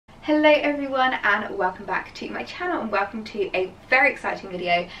Hello everyone and welcome back to my channel and welcome to a very exciting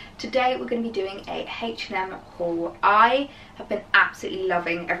video. Today we're going to be doing a H&M haul. I have been absolutely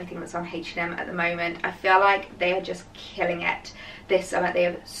loving everything that's on H&M at the moment. I feel like they are just killing it this summer. They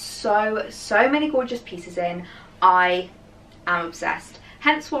have so many gorgeous pieces in. I am obsessed.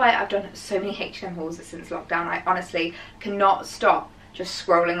 Hence why I've done so many H&M hauls since lockdown. I honestly cannot stop just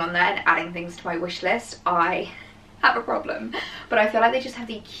scrolling on there and adding things to my wish list. I have a problem, but I feel like they just have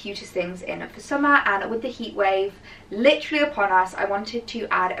the cutest things in for summer, and with the heat wave literally upon us, I wanted to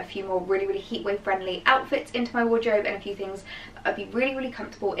add a few more really heat wave friendly outfits into my wardrobe and a few things that I'd be really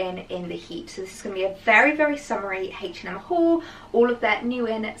comfortable in the heat. So this is going to be a very summery H&M haul, all of their new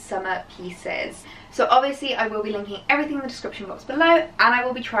in summer pieces. So obviously I will be linking everything in the description box below, and I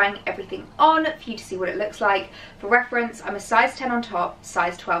will be trying everything on for you to see what it looks like. For reference, I'm a size 10 on top,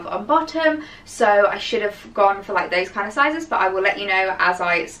 size 12 on bottom, so I should have gone for like those kind of sizes, but I will let you know as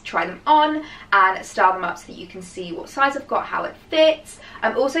I try them on and style them up so that you can see what size I've got, how it fits.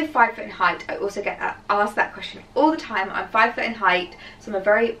 I'm also 5 foot in height. I also get asked that question all the time. I'm 5 foot in height, so I'm a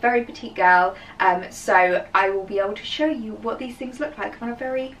very petite girl, so I will be able to show you what these things look like on a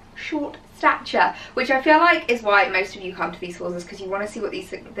very short stature, which I feel like is why most of you come to these hauls, is because you want to see what these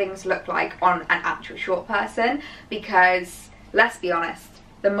things look like on an actual short person, because let's be honest,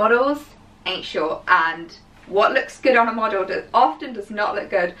 the models ain't short, and what looks good on a model often does not look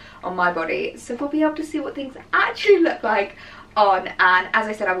good on my body. So we'll be able to see what things actually look like on, and as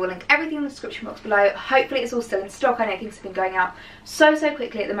I said, I will link everything in the description box below. Hopefully it's all still in stock. I know things have been going out so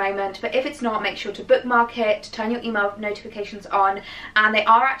quickly at the moment, but if it's not, make sure to bookmark it, turn your email notifications on, and they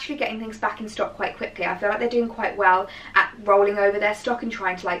are actually getting things back in stock quite quickly. I feel like they're doing quite well at rolling over their stock and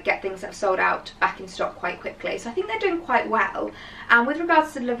trying to like get things that have sold out back in stock quite quickly, so I think they're doing quite well. And with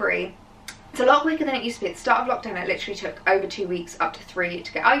regards to delivery, it's a lot quicker than it used to be. At the start of lockdown, it literally took over 2 weeks, up to 3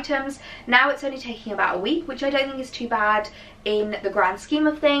 to get items. Now it's only taking about a week, which I don't think is too bad in the grand scheme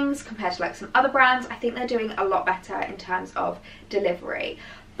of things compared to like some other brands. I think they're doing a lot better in terms of delivery.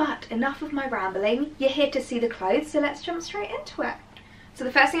 But enough of my rambling. You're here to see the clothes, so let's jump straight into it. So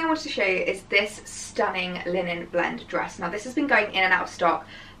the first thing I wanted to show you is this stunning linen blend dress. Now this has been going in and out of stock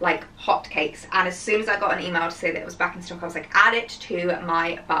like hotcakes, and as soon as I got an email to say that it was back in stock, I was like, add it to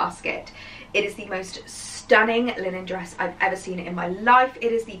my basket. It is the most stunning linen dress I've ever seen in my life.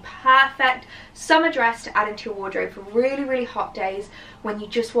 It is the perfect summer dress to add into your wardrobe for really hot days when you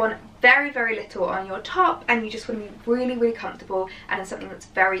just want very little on your top and you just want to be really comfortable and in something that's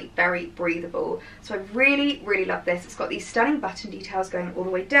very breathable. So I really love this. It's got these stunning button details going all the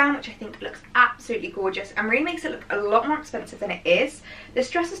way down, which I think looks absolutely gorgeous and really makes it look a lot more expensive than it is. This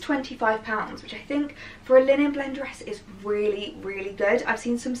dress is £25, which I think for a linen blend dress is really good. I've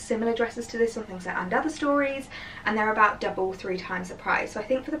seen some similar dresses to this on things like And Other Stories, and they're about 2-3 times the price. So I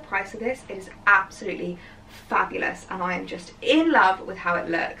think for the price of this, it is absolutely fabulous, and I am just in love with how it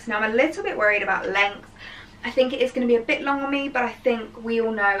looks. Now I'm a little bit worried about length. I think it is going to be a bit long on me, but I think we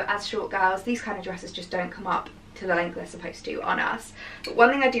all know as short girls, these kind of dresses just don't come up to the length they're supposed to on us. But one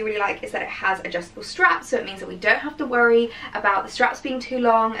thing I do really like is that it has adjustable straps, so it means that we don't have to worry about the straps being too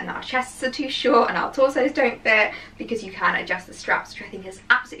long and that our chests are too short and our torsos don't fit, because you can adjust the straps, which I think is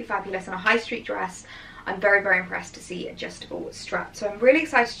absolutely fabulous. On a high street dress, I'm very impressed to see adjustable straps. So I'm really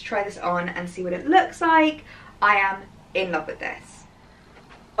excited to try this on and see what it looks like. I am in love with this.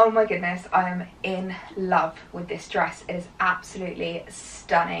 Oh my goodness, I am in love with this dress. It is absolutely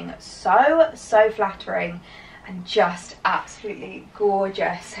stunning. So flattering and just absolutely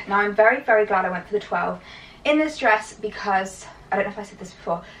gorgeous. Now I'm very glad I went for the 12 in this dress, because I don't know if I said this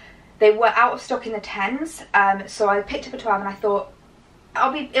before, they were out of stock in the 10s, so I picked up a 12 and I thought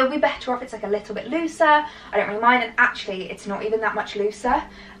it'll be better off it's like a little bit looser. I don't really mind, and actually it's not even that much looser.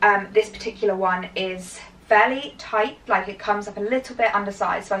 This particular one is fairly tight, like it comes up a little bit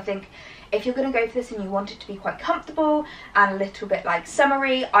undersized, so I think if you're going to go for this and you want it to be quite comfortable and a little bit like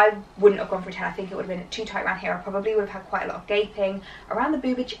summery, I wouldn't have gone for a 10. I think it would have been too tight around here. I probably would have had quite a lot of gaping around the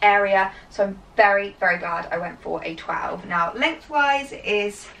boobage area, so I'm very glad I went for a 12. Now lengthwise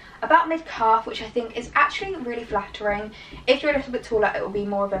is about mid-calf, which I think is actually really flattering. If you're a little bit taller, it will be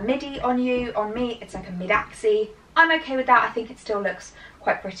more of a midi on you. On me, it's like a mid-axie. I'm okay with that. I think it still looks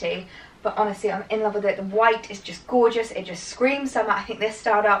quite pretty. But honestly, I'm in love with it. The white is just gorgeous. It just screams summer. I think this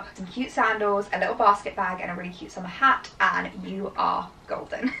styled up some cute sandals, a little basket bag, and a really cute summer hat, and you are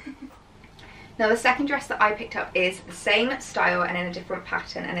golden. Now the second dress that I picked up is the same style and in a different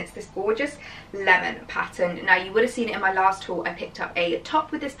pattern, and it's this gorgeous lemon pattern. Now you would have seen it in my last haul. I picked up a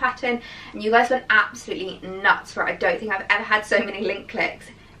top with this pattern and you guys went absolutely nuts for it. I don't think I've ever had so many link clicks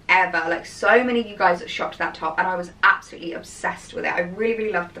ever. Like, so many of you guys shopped that top and I was absolutely obsessed with it. I really,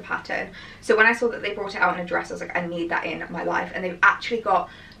 really loved the pattern. So when I saw that they brought it out in a dress, I was like, I need that in my life. And they've actually got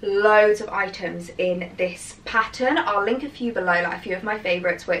loads of items in this pattern. I'll link a few below, like a few of my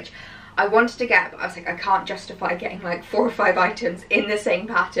favorites, which I wanted to get, but I was like, I can't justify getting like 4 or 5 items in the same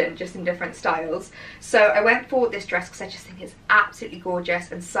pattern, just in different styles. So I went for this dress because I just think it's absolutely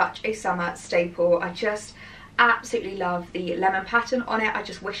gorgeous and such a summer staple. I just absolutely love the lemon pattern on it. I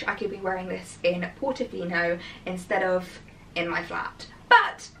just wish I could be wearing this in Portofino instead of in my flat.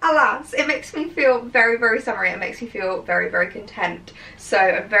 But alas, it makes me feel very, very summery. It makes me feel very, very content. So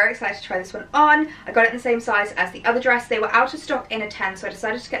I'm very excited to try this one on. I got it in the same size as the other dress. They were out of stock in a 10, so I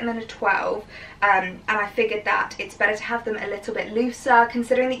decided to get them in a 12. And I figured that it's better to have them a little bit looser,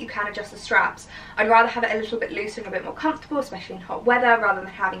 considering that you can adjust the straps. I'd rather have it a little bit looser and a bit more comfortable, especially in hot weather, rather than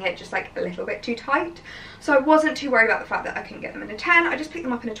having it just like a little bit too tight. So I wasn't too worried about the fact that I couldn't get them in a 10. I just picked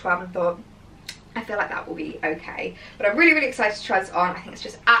them up in a 12 and thought, I feel like that will be okay. But I'm really, really excited to try this on. I think it's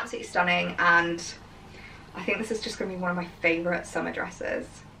just absolutely stunning, and I think this is just going to be one of my favourite summer dresses.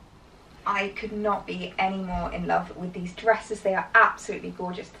 I could not be any more in love with these dresses. They are absolutely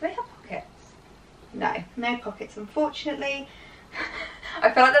gorgeous. Do they have pockets? No, no pockets, unfortunately.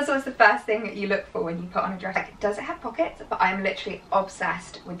 I feel like that's always the first thing that you look for when you put on a dress. Like, does it have pockets? But I'm literally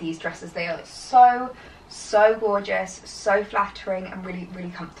obsessed with these dresses. They are so gorgeous, so flattering, and really, really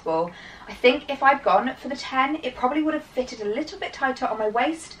comfortable. I think if I'd gone for the 10, it probably would have fitted a little bit tighter on my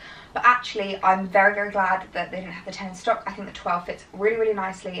waist, but actually I'm very, very glad that they didn't have the 10 in stock. I think the 12 fits really, really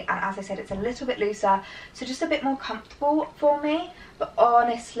nicely, and as I said, it's a little bit looser, so just a bit more comfortable for me. But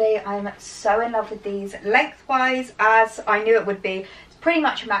honestly, I'm so in love with these. Lengthwise, as I knew it would be, it's pretty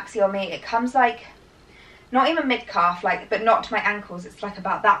much a maxi on me. It comes like, not even mid-calf, like, but not to my ankles. It's like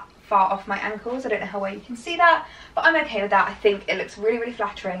about that far off my ankles. I don't know how well you can see that, but I'm okay with that. I think it looks really, really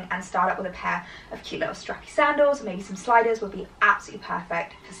flattering, and styled up with a pair of cute little strappy sandals and maybe some sliders would be absolutely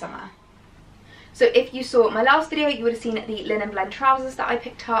perfect for summer. So if you saw my last video, you would have seen the linen blend trousers that I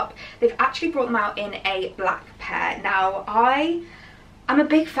picked up. They've actually brought them out in a black pair. Now, I'm a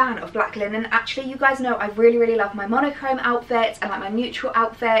big fan of black linen. Actually, you guys know I really, really love my monochrome outfits and like my neutral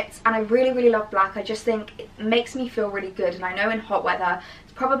outfits, and I really, really love black. I just think it makes me feel really good, and I know in hot weather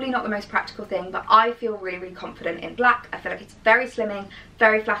it's probably not the most practical thing, but I feel really, really confident in black. I feel like it's very slimming,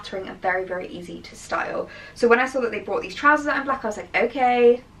 very flattering, and very, very easy to style. So when I saw that they brought these trousers out in black, I was like,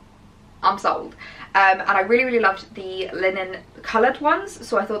 okay, I'm sold. And I really, really loved the linen coloured ones,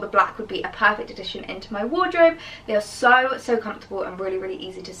 so I thought the black would be a perfect addition into my wardrobe. They are so comfortable and really, really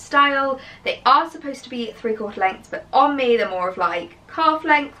easy to style. They are supposed to be 3/4 lengths, but on me they're more of like calf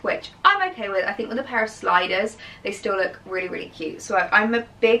length, which I'm okay with. I think with a pair of sliders they still look really, really cute. So I'm a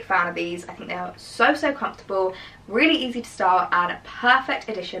big fan of these. I think they are so comfortable, really easy to style, and a perfect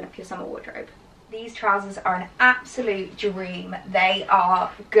addition for your summer wardrobe. These trousers are an absolute dream. They are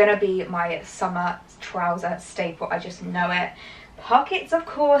gonna be my summer trouser staple. I just know it. Pockets, of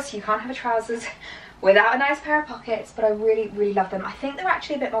course. You can't have a trousers without a nice pair of pockets, but I really, really love them. I think they're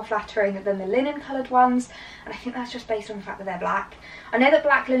actually a bit more flattering than the linen coloured ones, and I think that's just based on the fact that they're black. I know that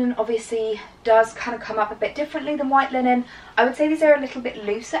black linen obviously does kind of come up a bit differently than white linen. I would say these are a little bit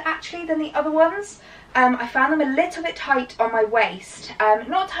looser actually than the other ones. I found them a little bit tight on my waist,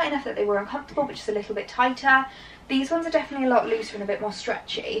 not tight enough that they were uncomfortable, but just a little bit tighter. These ones are definitely a lot looser and a bit more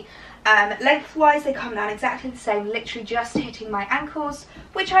stretchy. Lengthwise they come down exactly the same, literally just hitting my ankles,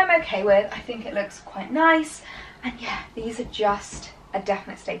 which I'm okay with. I think it looks quite nice, and yeah, these are just a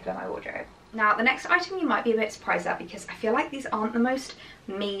definite staple in my wardrobe. Now, the next item you might be a bit surprised at, because I feel like these aren't the most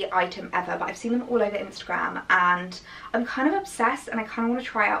me item ever, but I've seen them all over Instagram and I'm kind of obsessed, and I kind of want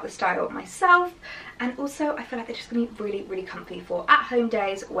to try out the style myself. And also I feel like they're just going to be really, really comfy for at-home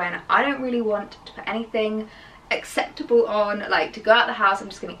days when I don't really want to put anything acceptable on, like to go out the house. I'm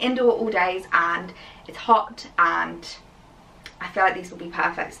just going to be indoor all days and it's hot, and I feel like these will be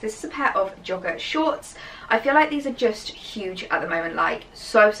perfect. So this is a pair of jogger shorts. I feel like these are just huge at the moment, like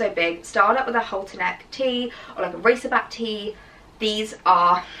so big, styled up with a halter neck tee or like a racer back tee. These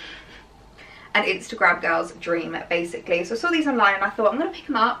are an Instagram girl's dream basically. So I saw these online and I thought I'm gonna pick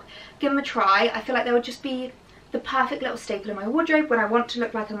them up, give them a try. I feel like they would just be the perfect little staple in my wardrobe when I want to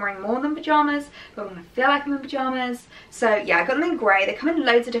look like I'm wearing more than pajamas, but when I feel like I'm in pajamas. So yeah, I got them in grey. They come in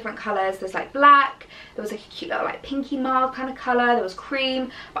loads of different colours. There's like black, there was like a cute little like pinky mild kind of colour, there was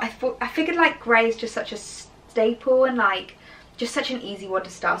cream, but I figured like grey is just such a staple and like just such an easy one to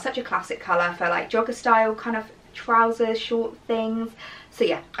style, such a classic colour for like jogger style kind of trousers, short things. So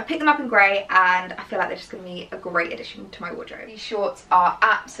yeah, I picked them up in grey and I feel like they're just going to be a great addition to my wardrobe. These shorts are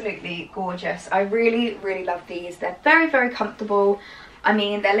absolutely gorgeous. I really, really love these. They're very, very comfortable. I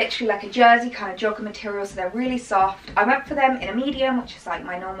mean, they're literally like a jersey kind of jogger material, so they're really soft. I went for them in a medium, which is like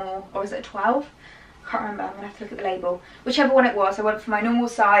my normal, or is it a 12? I can't remember, I'm gonna have to look at the label. Whichever one it was, I went for my normal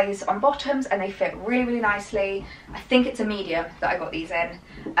size on bottoms and they fit really, really nicely. I think it's a medium that I got these in.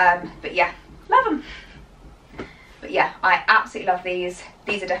 But yeah, love them. But yeah, I absolutely love these.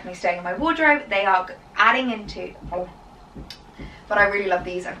 These are definitely staying in my wardrobe. They are adding into, but I really love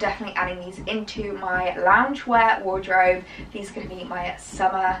these. I'm definitely adding these into my loungewear wardrobe. These are going to be my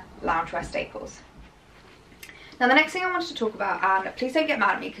summer loungewear staples. Now the next thing I wanted to talk about, and please don't get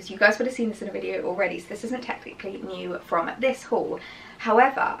mad at me because you guys would have seen this in a video already, so this isn't technically new from this haul.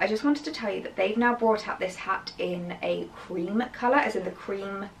 However, I just wanted to tell you that they've now brought out this hat in a cream colour, as in the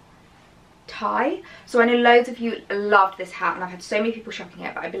cream tie. So I know loads of you loved this hat and I've had so many people shopping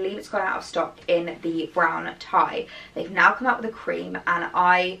it, but I believe it's gone out of stock in the brown tie. They've now come out with a cream and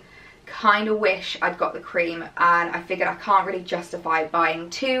I kind of wish I'd got the cream, and I figured I can't really justify buying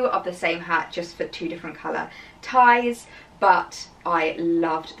two of the same hat just for two different colour ties, but I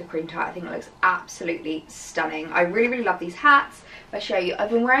loved the cream tie. I think it looks absolutely stunning. I really, really love these hats. If I show you,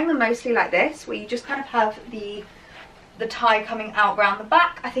 I've been wearing them mostly like this, where you just kind of have the tie coming out round the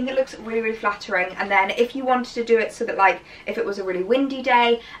back. I think it looks really, really flattering. And then if you wanted to do it so that, like, if it was a really windy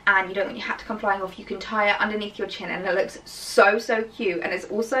day and you don't want your hat to come flying off, you can tie it underneath your chin, and it looks so, so cute. And it's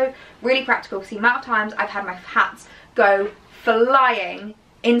also really practical because the amount of times I've had my hats go flying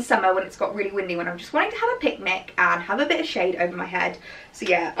in summer when it's got really windy, when I'm just wanting to have a picnic and have a bit of shade over my head. So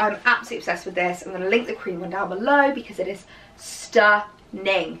yeah, I'm absolutely obsessed with this. I'm going to link the cream one down below because it is stunning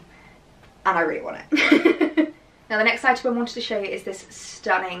and I really want it. Now the next item I wanted to show you is this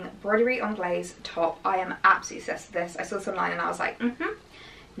stunning broderie anglaise top. I am absolutely obsessed with this. I saw this online and I was like,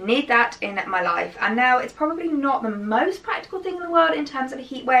 need that in my life. And now it's probably not the most practical thing in the world in terms of a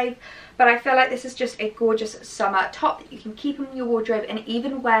heat wave, but I feel like this is just a gorgeous summer top that you can keep in your wardrobe and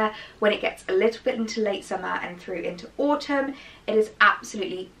even wear when it gets a little bit into late summer and through into autumn. It is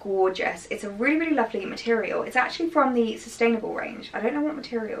absolutely gorgeous. It's a really, really lovely material. It's actually from the sustainable range. I don't know what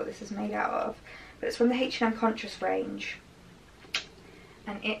material this is made out of, but it's from the H&M Conscious range,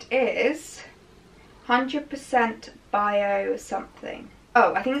 and it is 100% bio something.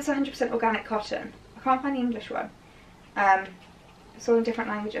 Oh, I think it's 100% organic cotton. I can't find the English one. It's all in different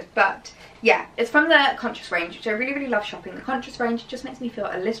languages, but yeah, it's from the Conscious range, which I really, really love shopping. The Conscious range just makes me feel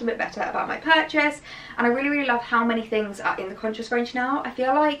a little bit better about my purchase, and I really, really love how many things are in the Conscious range now. I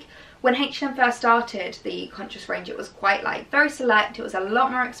feel like when H&M first started the Conscious range, it was quite like very select, it was a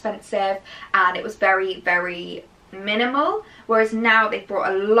lot more expensive, and it was very, very minimal, whereas now they've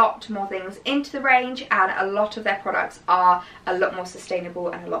brought a lot more things into the range and a lot of their products are a lot more sustainable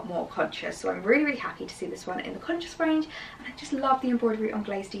and a lot more conscious. So I'm really, really happy to see this one in the Conscious range, and I just love the embroidery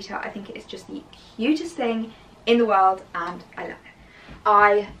anglaise detail. I think it is just the cutest thing in the world and I love it.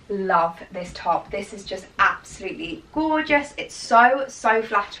 I love this top. This is just absolutely gorgeous. It's so, so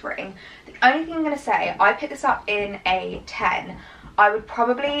flattering. The only thing I'm going to say, I picked this up in a 10. I would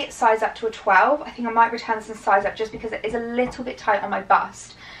probably size up to a 12. I think I might return some size up just because it is a little bit tight on my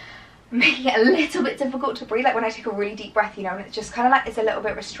bust, making it a little bit difficult to breathe, like when I take a really deep breath, you know, and it's just kind of like it's a little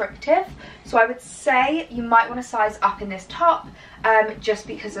bit restrictive. So I would say you might want to size up in this top, just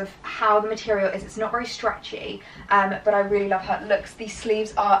because of how the material is. It's not very stretchy, but I really love how it looks. These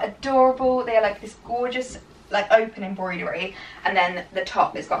sleeves are adorable. They are like this gorgeous like open embroidery, and then the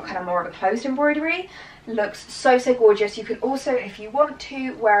top has got kind of more of a closed embroidery. Looks so, so gorgeous. You can also, if you want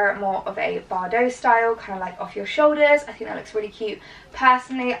to, wear more of a Bardot style, kind of like off your shoulders. I think that looks really cute.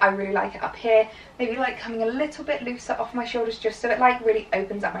 Personally, I really like it up here, maybe like coming a little bit looser off my shoulders just so it like really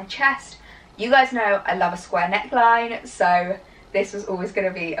opens up my chest. You guys know I love a square neckline, so this was always going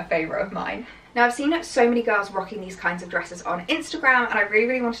to be a favourite of mine. Now I've seen so many girls rocking these kinds of dresses on Instagram, and I really,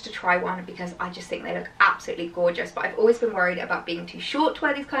 really wanted to try one because I just think they look absolutely gorgeous, but I've always been worried about being too short to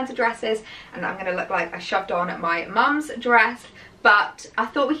wear these kinds of dresses and I'm going to look like I shoved on my mum's dress, but I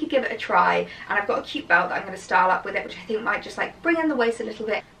thought we could give it a try, and I've got a cute belt that I'm going to style up with it, which I think might just like bring in the waist a little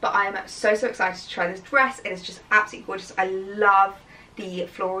bit, but I'm so, so excited to try this dress. It is just absolutely gorgeous. I love the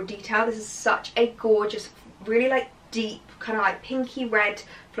floral detail. This is such a gorgeous, really like deep kind of like pinky red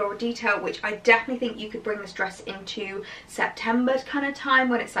floral detail, which I definitely think you could bring this dress into September kind of time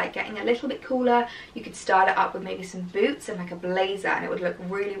when it's like getting a little bit cooler. You could style it up with maybe some boots and like a blazer, and it would look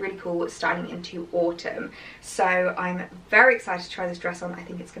really, really cool styling into autumn. So I'm very excited to try this dress on. I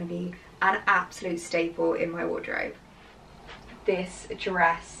think it's going to be an absolute staple in my wardrobe. This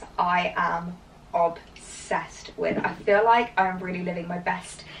dress, I am obsessed obsessed with. I feel like I'm really living my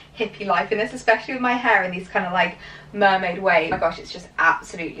best hippie life in this, especially with my hair in these kind of like mermaid waves. Oh my gosh, it's just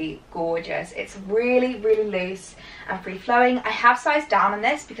absolutely gorgeous. It's really, really loose and free flowing. I have sized down on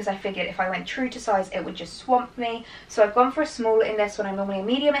this because I figured if I went true to size it would just swamp me, so I've gone for a small in this when I'm normally a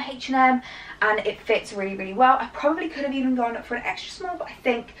medium at H&M, and it fits really, really well. I probably could have even gone for an extra small, but I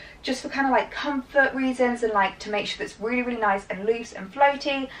think just for kind of like comfort reasons and like to make sure that it's really, really nice and loose and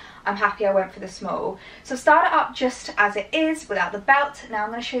floaty, I'm happy I went for the small. So start it up just as it is without the belt. Now I'm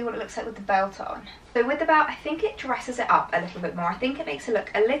going to show you what it looks like with the belt on. So with the belt, I think it dresses it up a little bit more. I think it makes it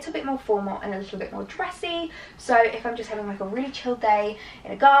look a little bit more formal and a little bit more dressy. So if I'm just having like a really chill day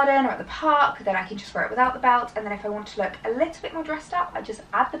in a garden or at the park, then I can just wear it without the belt. And then if I want to look a little bit more dressed up, I just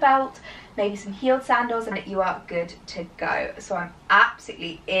add the belt, maybe some heeled sandals, and you are good to go. So I'm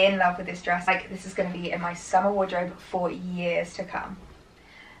absolutely in love with this dress. Like, this is going to be in my summer wardrobe for years to come.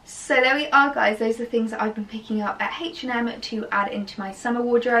 So there we are, guys. Those are the things that I've been picking up at H&M to add into my summer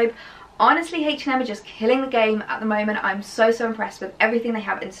wardrobe. Honestly, H&M are just killing the game at the moment. I'm so impressed with everything they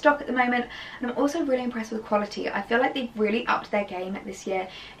have in stock at the moment, and I'm also really impressed with quality. I feel like they've really upped their game this year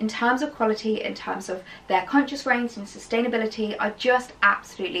in terms of quality, in terms of their conscious range and sustainability. I just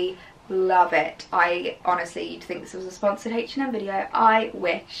absolutely love it. I honestly, you'd think this was a sponsored H&M video. I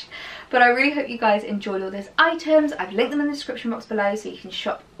wish. But I really hope you guys enjoyed all these items. I've linked them in the description box below so you can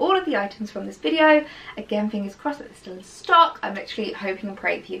shop all of the items from this video. Again, fingers crossed that they're still in stock. I'm literally hoping and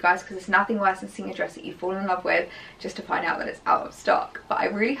praying for you guys, because there's nothing worse than seeing a dress that you fall in love with just to find out that it's out of stock. But I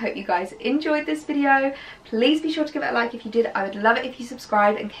really hope you guys enjoyed this video. Please be sure to give it a like if you did. I would love it if you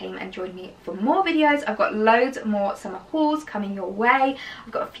subscribed and came and joined me for more videos. I've got loads more summer hauls coming your way.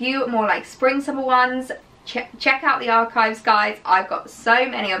 I've got a few more like spring summer ones. Check out the archives, guys. I've got so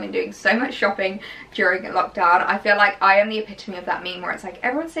many. I've been doing so much shopping during lockdown. I feel like I am the epitome of that meme where it's like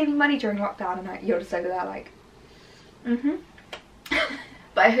everyone's saving money during lockdown and you're just over there like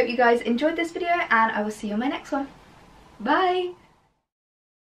But I hope you guys enjoyed this video, and I will see you in my next one. Bye.